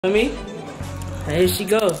Me? Here she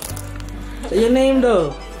go. Say your name though.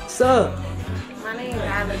 What's up? My name is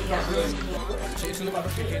Ryleigh.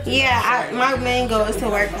 Yeah, my main goal is to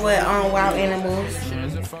work with wild animals.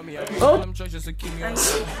 Oh.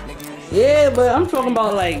 Yeah, but I'm talking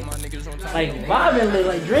about like vibing lit,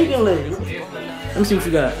 like drinking lit. Let me see what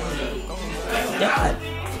you got. God.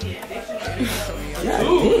 God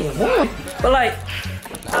damn, boy. But like,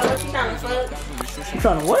 What you trying to fuck? you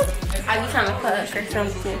trying to what? Are you trying to fuck or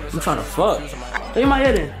something? I'm trying to fuck. Look at my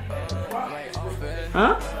head in.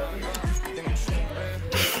 Huh?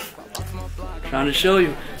 Trying to show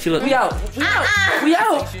you. See, look, we out. We out. We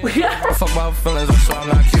out. We out. Fuck about feelings, I'm so I'm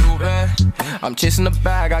not Cuban. I'm chasing the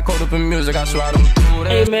bag, I caught up in music, I swear I don't do that.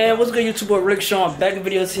 Hey man, what's good YouTube? Rick Sean back in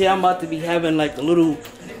videos here. I'm about to be having like a little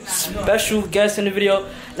special guest in the video.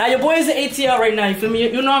 Now your boy is in ATL right now, you feel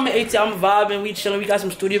me? You know I'm in ATL, I'm vibing, we chilling, we got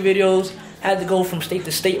some studio videos. I had to go from state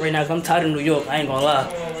to state right now because I'm tired of New York, I ain't gonna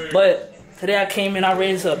lie. But today I came in, I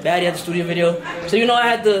ran into a baddie at the studio video. So you know I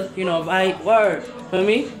had to, you know, invite, word, feel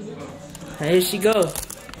me? Here she go.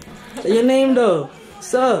 Say your name though.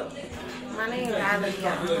 What's up? My name is Ryleigh.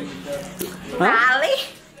 Huh?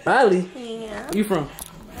 Ryleigh? Yeah. Where you from?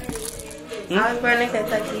 I was born in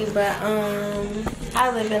Kentucky, but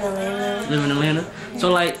I live in Atlanta. Live in Atlanta? So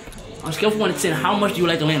like, on a scale from 1 to 10, how much do you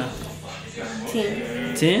like Atlanta?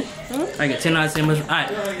 10. 10? Like a 10 out of 10.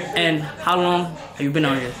 Alright. And how long have you been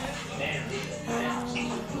out here?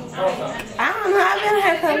 I don't know, I've been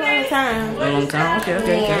here for a long time. A long time?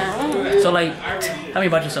 Okay. Yeah. So like, tell me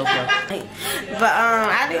about yourself, bro. But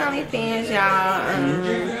I do OnlyFans, y'all.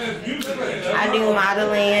 I do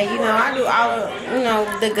modeling. You know, I do all of, you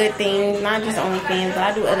know, the good things. Not just OnlyFans, but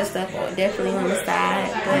I do other stuff definitely on the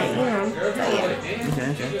side. But you know, so yeah.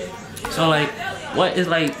 Okay. So like, what is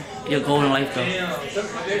like your goal in life though?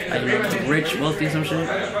 Like rich, wealthy, some shit?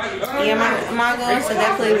 Yeah, my goal is to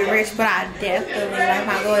definitely be rich, but I definitely, like,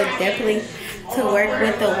 my goal is definitely to work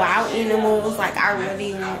with the wild animals. Like, I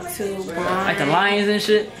really want to like the lions and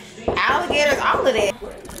shit? Alligators, all of that.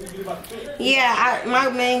 Yeah, my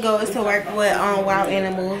main goal is to work with wild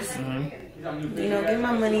animals. You know, get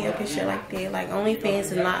my money up and shit like that. Like, OnlyFans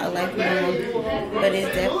is not a lifelong, but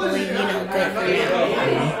it's definitely, you know, good for me. So,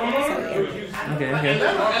 yeah.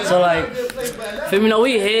 Okay. So like, feel me? Know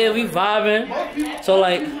we here, we vibing. So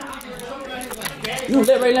like, you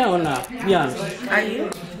lit right now or not? Be honest. Are you?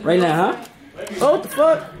 Right now, huh? Oh, what the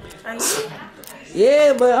fuck? Are you?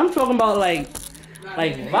 Yeah, but I'm talking about like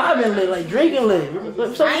vibing lit, like drinking lit.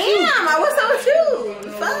 What's up with you? What's up with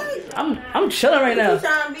you? Fuck. I'm chilling right now. What you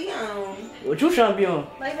trying to be on? What you trying to be on?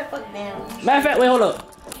 Lay the fuck down. Matter of fact, wait, hold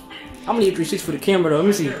up. I'm gonna need 360 for the camera though. Let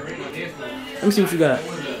me see. Let me see what you got.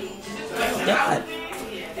 God. God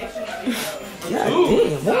damn,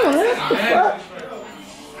 boy, what the fuck?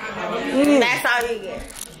 That's all you get.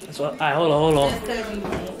 That's what. Alright, hold on. Just 'cause you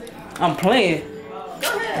win. I'm playing. Go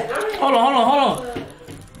ahead. Hold on.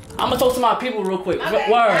 I'm gonna talk to my people real quick.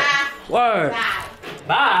 Okay, Word. bye.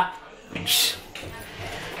 Bye. Shh.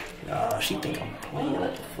 Nah, she think I'm playing.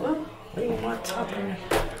 What the fuck? Leave my top in.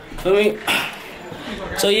 Feel me?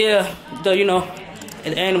 So yeah, you know,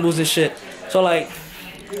 and animals and shit. So like,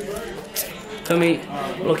 feel me?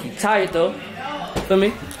 Look, you tired though. Feel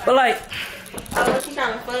me? But like, What you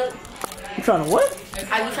trying to fuck? you trying to what?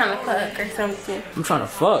 Are you trying to fuck or something? I'm trying to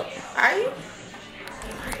fuck. Are you?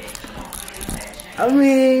 I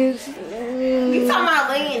mean, You talking about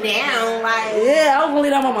laying down, like? yeah, I was gonna lay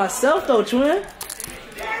down by myself though, twin.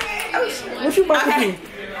 Oh shit. What you about to do?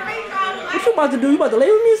 What you about to do? You about to lay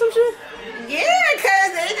with me or some shit? Yeah,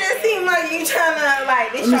 cause it just seemed like you trying to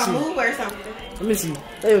like this your move or something. Let me see.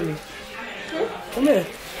 Lay with me. Come here.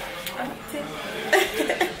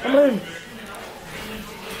 Come here.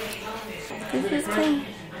 This is clean.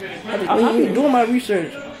 I be doing my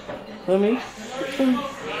research. Feel me?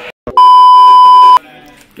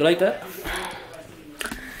 You like that?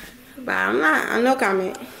 But I'm not. No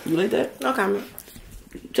comment. You like that? No comment.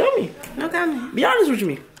 Tell me. No comment. Be honest with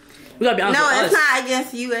me. We gotta be honest No, with it's us. not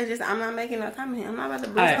against you. It's just I'm not making no comment. I'm not about to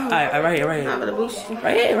boost you. Alright, right here. I'm not about to boost you.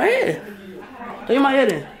 Right here. Look at my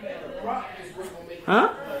head in.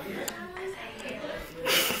 Huh?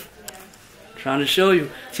 Trying to show you.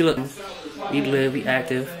 See, look. We live, we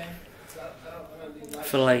active. I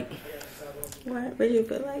feel like What do you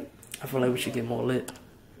feel like? we should get more lit.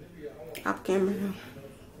 Off camera.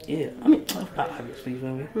 Yeah, I mean, obviously, you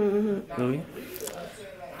feel me? Feel me?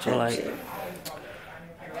 So like,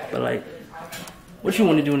 but like, what you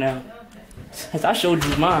want to do now? Since I showed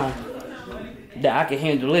you mine, that I can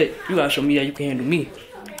handle it, you gotta show me that you can handle me.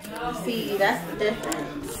 See, that's the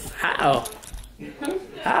difference. How?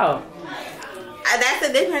 How? That's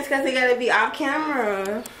the difference because it gotta be off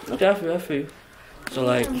camera. Okay, I feel you. So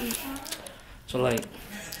like,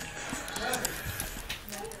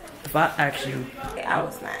 if I ask you, I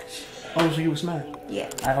would smash. Oh, so you would smash? Yeah.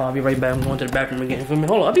 I'll be right back. I'm going to the bathroom again. For me,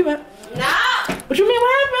 hold on, I'll be back. No. What you mean?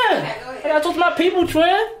 What happened? Okay, I gotta talk to my people,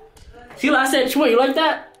 twin. See what I said, twin? You like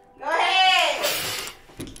that? Go ahead.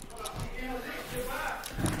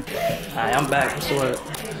 Alright, I'm back. So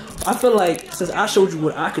I feel like since I showed you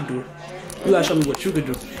what I could do, you gotta show me what you could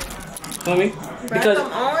do. You know what I mean? Because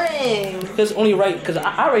it's only right. Because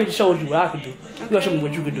I already showed you what I could do. You gotta show me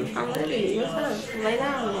what you could do. I'm ready. What's up? Lay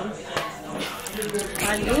down.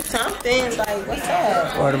 Like, do something. Like, what's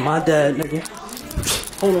up? Word to my dad, nigga.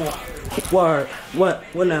 Hold on. Word. What?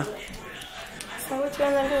 What now? So what you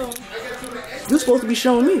gonna do? You supposed to be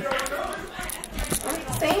showing me.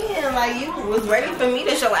 I'm saying, like, you was ready for me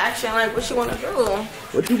to show action. Like, what you wanna do?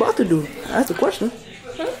 What you about to do? That's the question.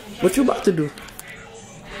 What you about to do?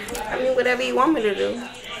 I mean, whatever you want me to do.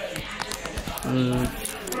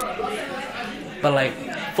 But like,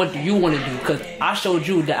 what do you want to do? Cause I showed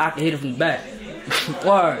you that I can hit it from the back.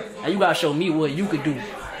 Word. Now you gotta show me what you could do.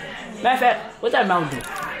 Matter of fact, what's that mouth do?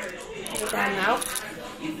 What's that mouth?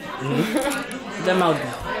 What's that mouth do?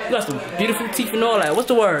 You got some beautiful teeth and all that. What's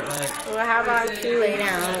the word? Well, how about you lay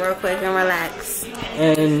down real quick and relax?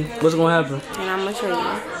 And what's gonna happen? And I'm gonna show you.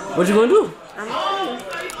 What you gonna do? I'm gonna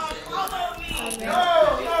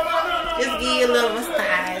just give you a little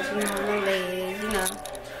massage, you know, the legs, you know.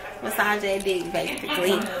 Massage that dick,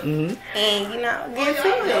 basically. And, you know, get to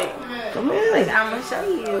it. Come here. Like, I'm gonna show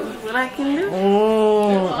you what I can do.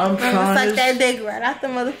 Oh, I'm trying to to suck that dick right out the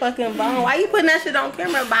motherfucking bone. Why you putting that shit on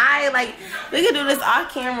camera? Bye. Like, we can do this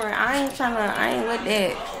off camera. I ain't with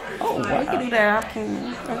that. Oh, wow. We can do that off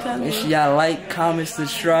camera. I'm telling Make you. sure y'all like, comment,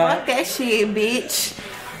 subscribe. Fuck that shit, bitch.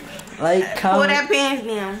 Like, comment. Pull that pants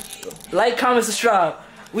down. Like, comment, subscribe.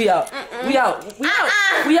 We out. We out. We out.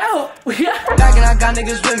 We out. We out. Back and I got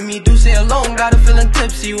niggas with me. Do say alone, got her feeling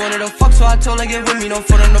tipsy. Wanted to fuck, so I told her get with me. Don't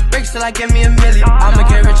foot on the brakes till I get me a million. I'ma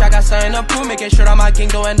get rich, I got something to prove. Making sure that my king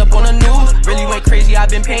don't end up on the news. Really went crazy, I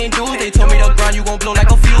been paying dues. They told me to grind, you gon' blow like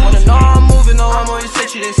a fuse. Wanna know I'm moving, no, I'm always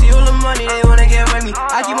itchy. They see all the money, they wanna get with me.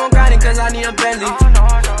 I keep on grinding cause I need a Bentley.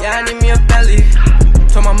 Yeah, I need me a belly.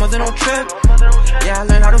 Told my mother don't trip. Yeah, I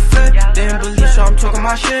learned how to flip. Didn't believe, so I'm talking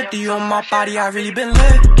my shit. D on my body, I really been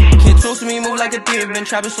lit. Can't talk to me, move like a deer. Been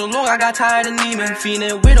trapping so long, I got tired of Neiman.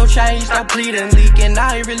 Feeling widow, Chinese, start bleeding. Leaking,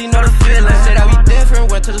 I ain't really know the feeling. Said that we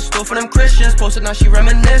different, went to the store for them Christians. Posted, now she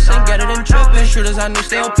reminiscing. Get it in dripping. Shooters, I knew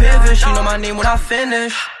stay on pivot. She know my name when I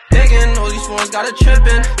finish. Digging, all these phones got it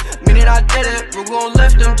tripping. Meaning I did it, we're gon'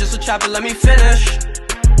 lift them. Just a chopper, let me finish.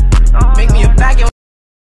 Make me a bag,